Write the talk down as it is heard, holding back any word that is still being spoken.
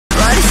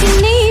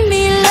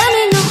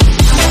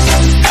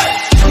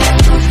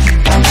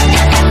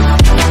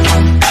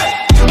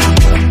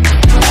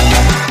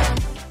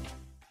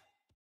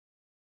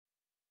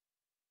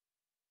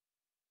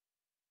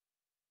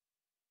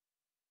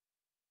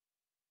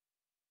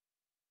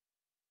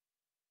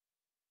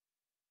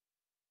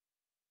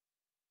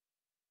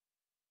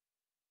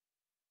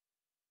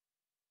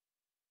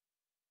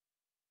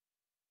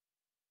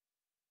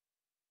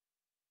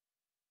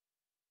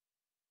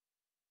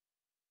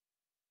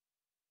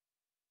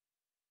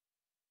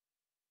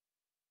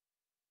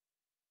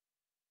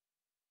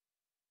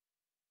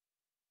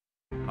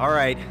All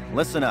right,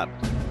 listen up.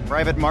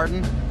 Private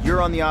Martin,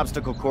 you're on the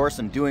obstacle course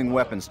and doing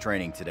weapons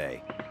training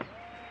today.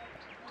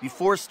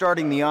 Before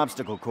starting the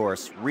obstacle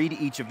course, read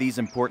each of these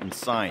important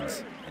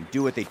signs and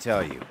do what they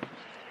tell you.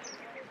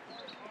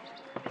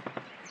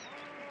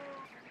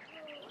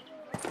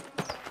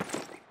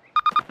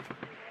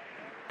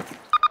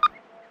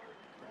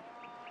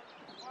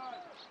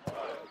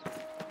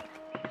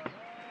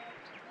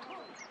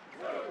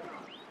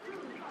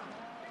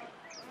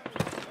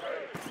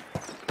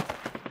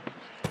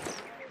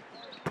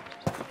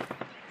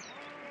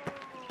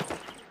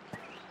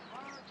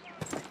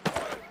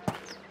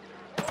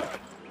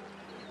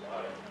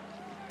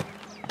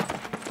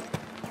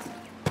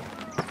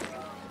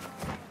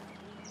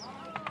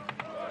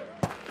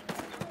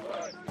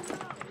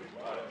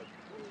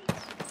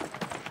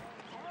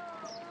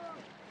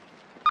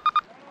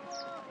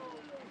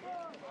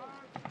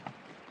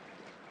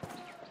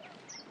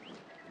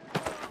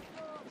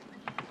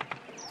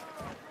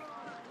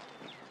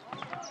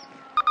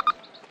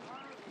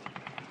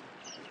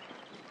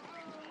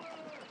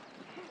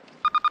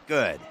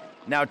 Good.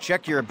 Now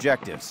check your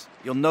objectives.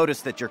 You'll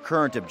notice that your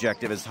current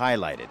objective is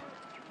highlighted.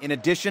 In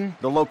addition,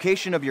 the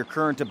location of your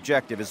current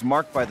objective is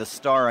marked by the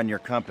star on your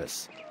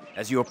compass.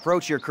 As you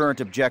approach your current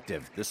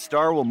objective, the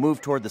star will move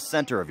toward the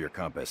center of your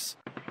compass.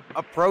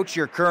 Approach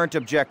your current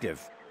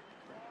objective.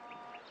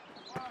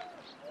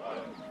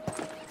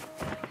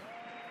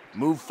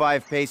 Move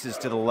 5 paces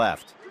to the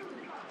left.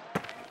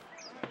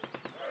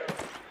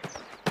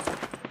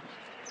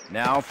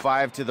 Now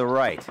 5 to the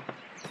right.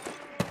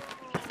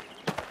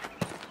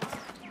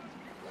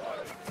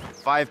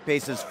 5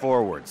 paces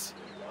forwards.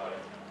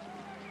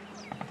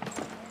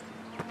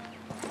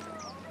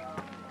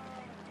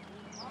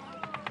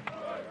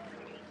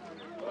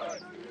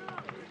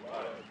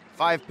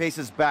 Five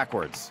paces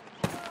backwards.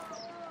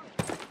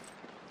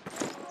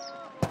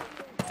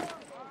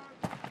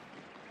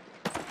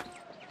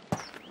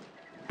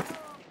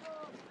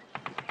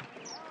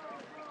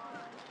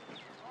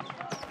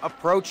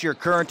 Approach your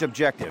current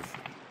objective.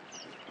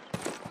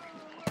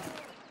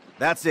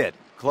 That's it.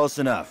 Close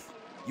enough.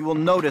 You will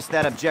notice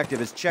that objective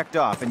is checked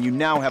off and you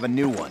now have a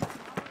new one.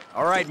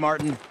 All right,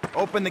 Martin.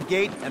 Open the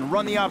gate and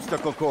run the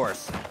obstacle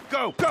course.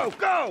 Go, go,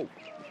 go!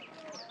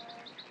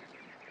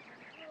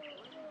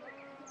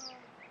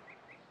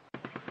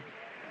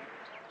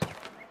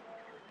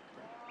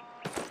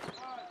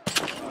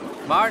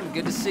 Martin,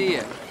 good to see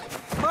you.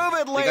 Move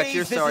it,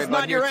 ladies! This is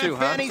not your Aunt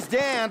Fanny's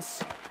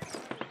dance!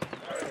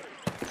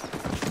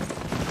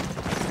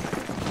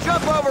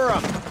 Jump over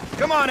him!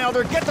 Come on,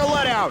 Elder, get the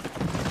lead out!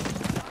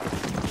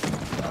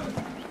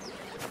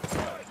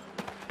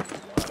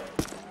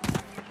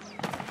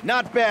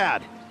 Not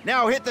bad.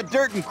 Now hit the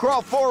dirt and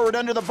crawl forward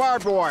under the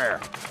barbed wire.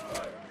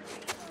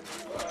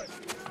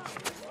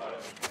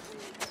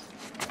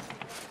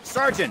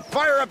 Sergeant,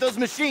 fire up those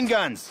machine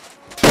guns!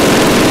 Stay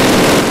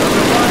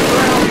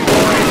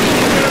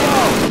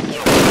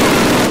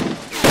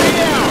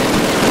down!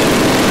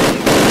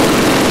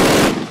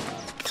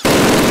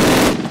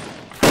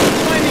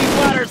 Climb these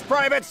ladders,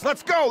 privates!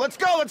 Let's go, let's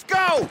go, let's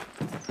go!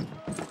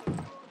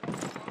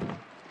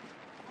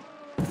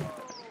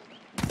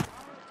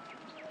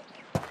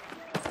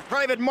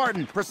 Private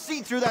Martin,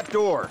 proceed through that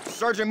door.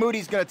 Sergeant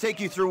Moody's gonna take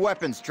you through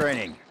weapons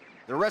training.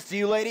 The rest of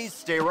you ladies,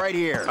 stay right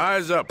here.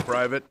 Eyes up,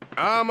 Private.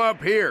 I'm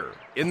up here,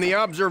 in the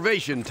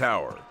observation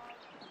tower.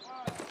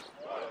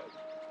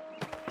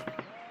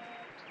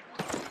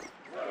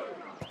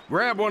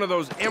 Grab one of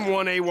those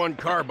M1A1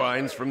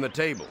 carbines from the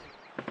table.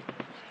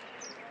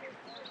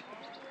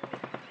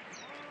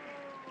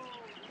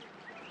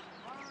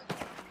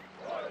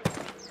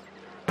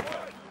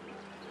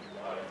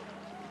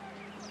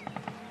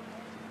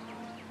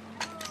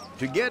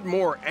 To get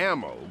more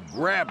ammo,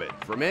 grab it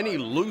from any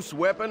loose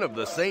weapon of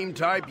the same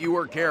type you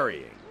are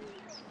carrying.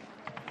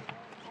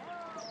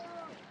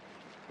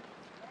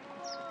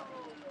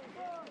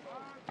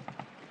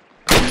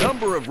 The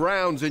number of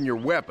rounds in your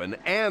weapon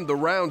and the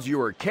rounds you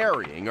are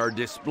carrying are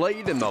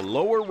displayed in the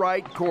lower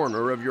right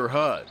corner of your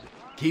HUD.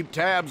 Keep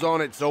tabs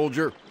on it,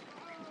 soldier.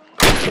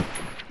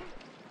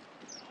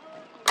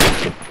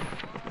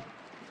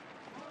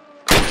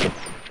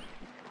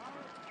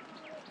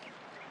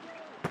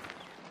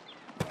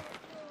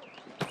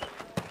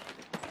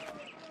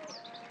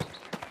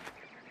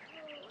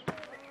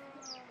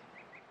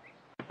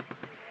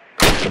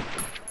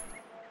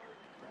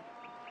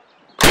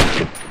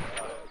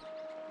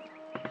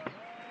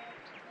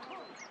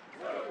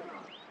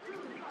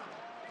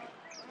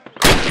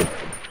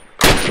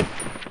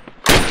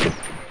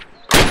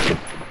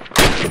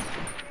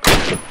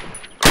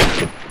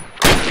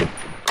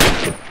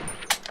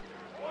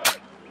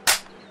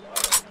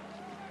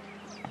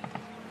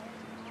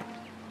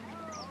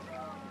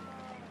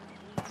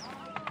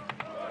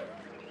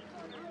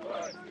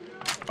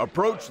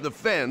 Approach the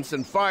fence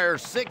and fire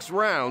 6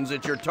 rounds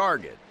at your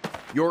target.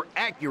 Your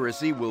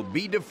accuracy will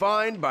be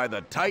defined by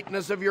the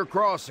tightness of your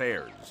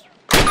crosshairs.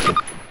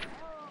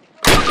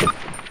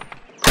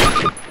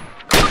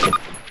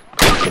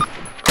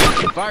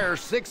 Fire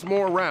 6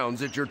 more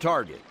rounds at your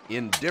target,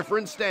 in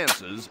different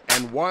stances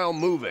and while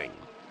moving.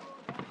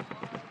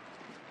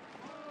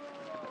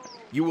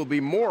 You will be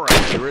more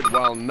accurate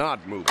while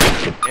not moving,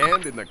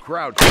 and in the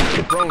crouch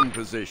or prone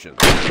position.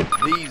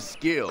 These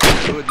skills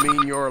could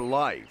mean your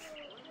life.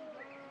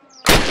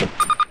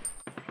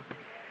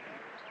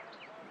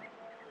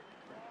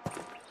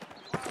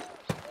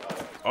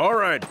 All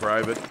right,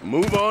 Private,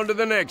 move on to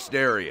the next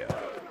area.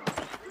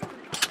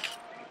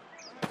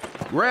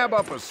 Grab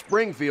up a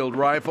Springfield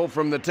rifle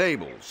from the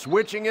table,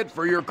 switching it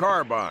for your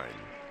carbine.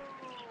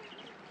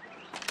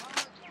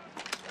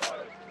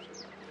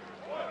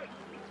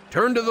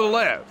 Turn to the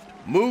left,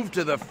 move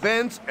to the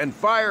fence, and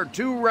fire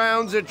 2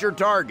 rounds at your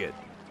target.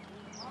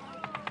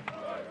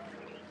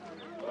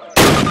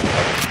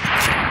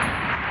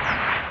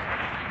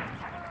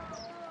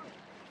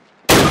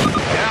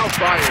 Now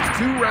fire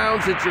 2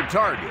 rounds at your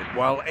target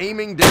while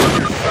aiming down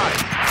your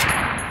sight.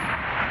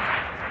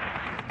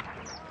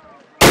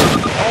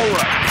 All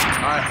right,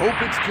 I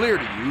hope it's clear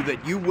to you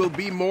that you will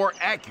be more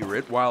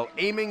accurate while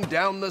aiming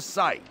down the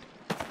sight.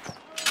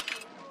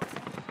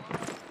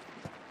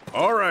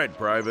 All right,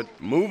 Private,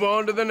 move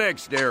on to the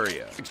next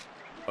area.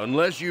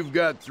 Unless you've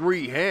got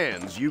 3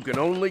 hands, you can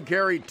only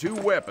carry 2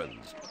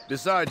 weapons,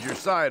 besides your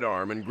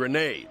sidearm and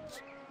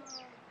grenades.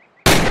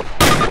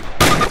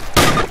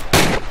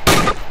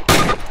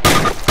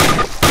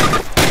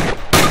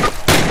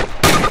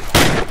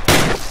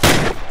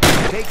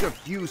 Take a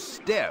few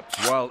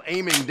steps while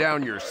aiming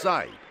down your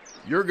sight.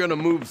 You're gonna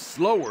move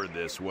slower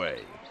this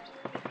way.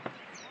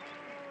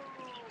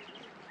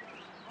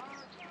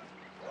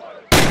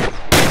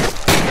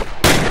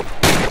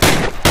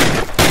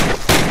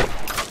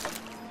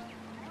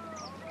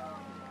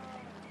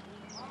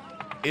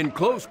 In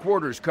close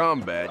quarters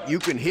combat, you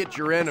can hit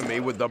your enemy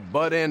with the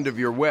butt end of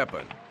your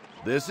weapon.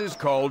 This is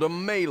called a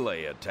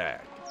melee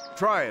attack.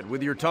 Try it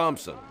with your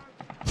Thompson.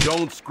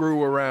 Don't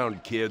screw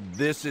around, kid.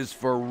 This is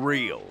for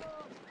real.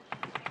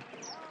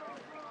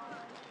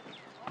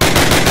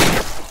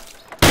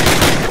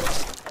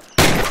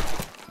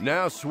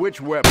 Now switch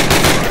weapons,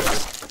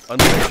 Private.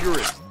 Unless you're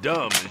as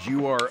dumb as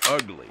you are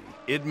ugly,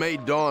 it may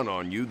dawn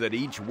on you that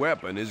each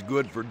weapon is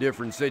good for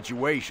different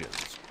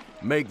situations.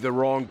 Make the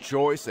wrong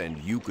choice and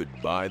you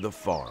could buy the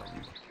farm.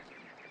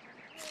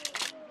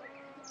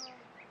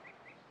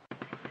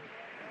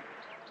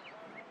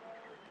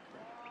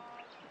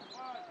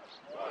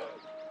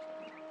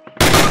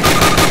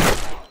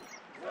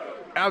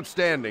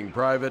 Outstanding,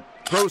 Private.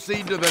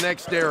 Proceed to the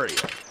next area.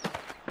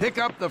 Pick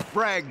up the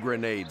frag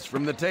grenades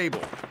from the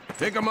table.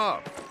 Pick them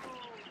up.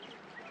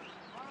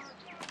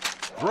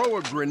 Throw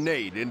a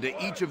grenade into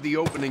each of the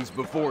openings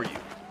before you.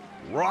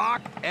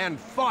 Rock and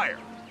fire.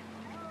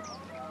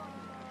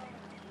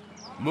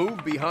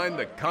 Move behind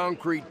the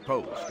concrete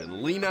post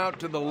and lean out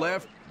to the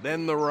left,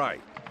 then the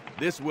right.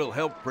 This will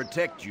help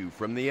protect you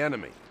from the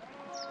enemy.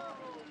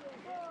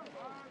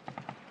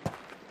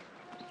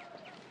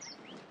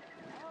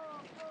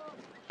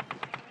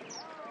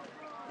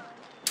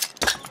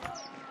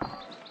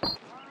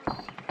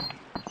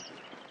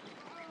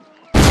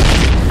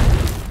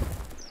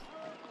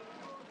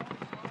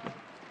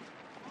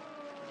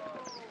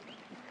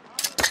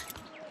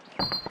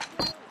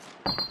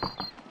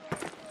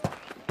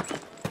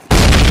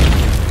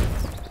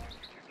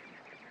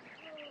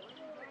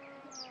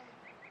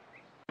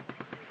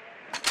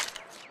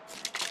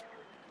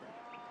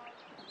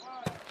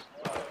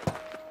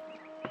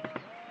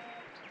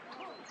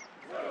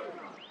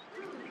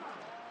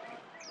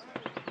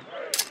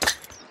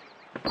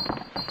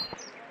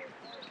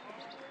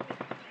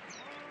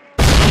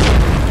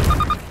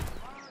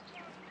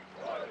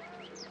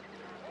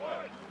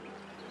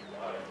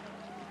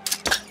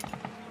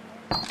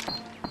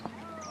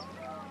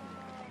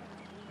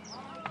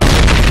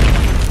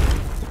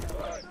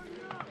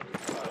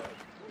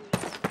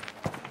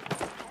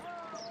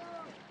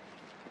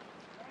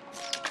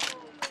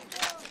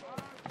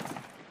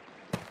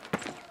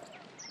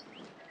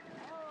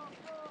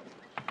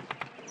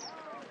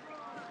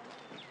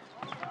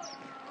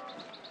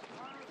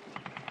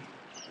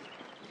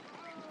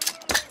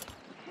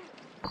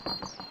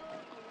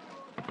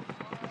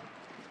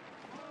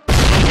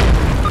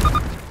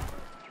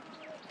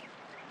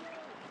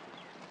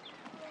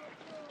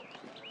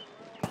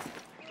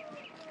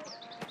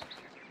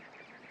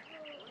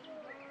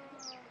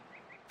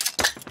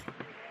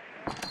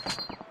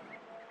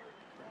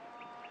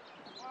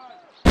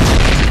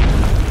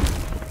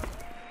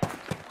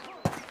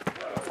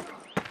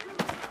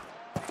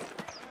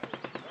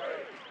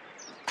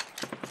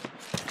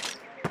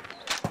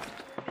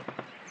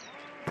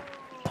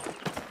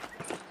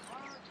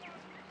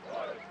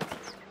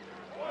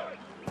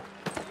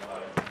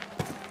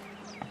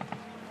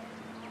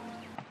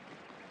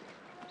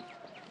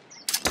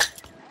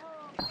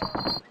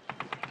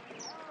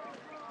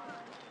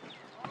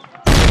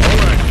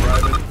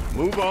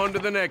 Move on to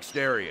the next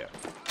area.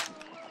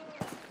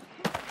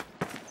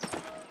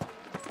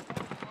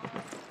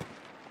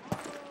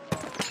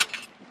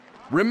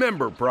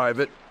 Remember,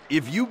 Private,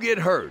 if you get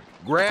hurt,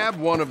 grab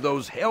one of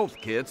those health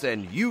kits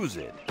and use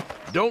it.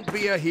 Don't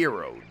be a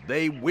hero.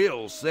 They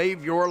will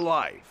save your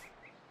life.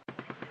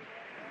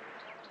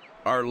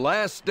 Our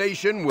last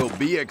station will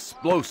be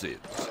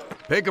explosives.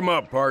 Pick 'em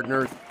up,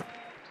 partner.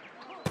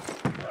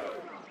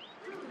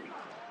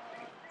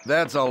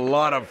 That's a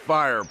lot of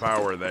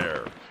firepower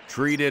there.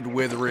 Treat it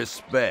with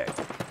respect.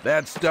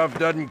 That stuff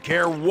doesn't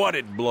care what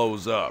it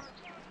blows up.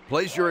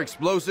 Place your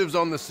explosives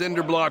on the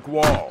cinder block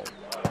wall.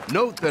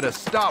 Note that a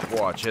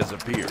stopwatch has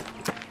appeared.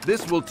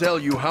 This will tell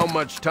you how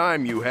much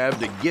time you have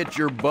to get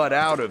your butt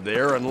out of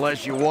there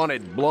unless you want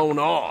it blown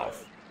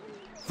off.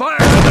 Fire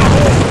in the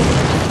hole!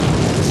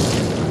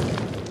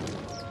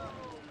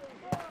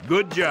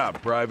 Good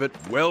job, Private.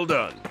 Well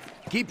done.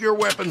 Keep your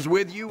weapons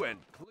with you and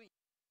clear.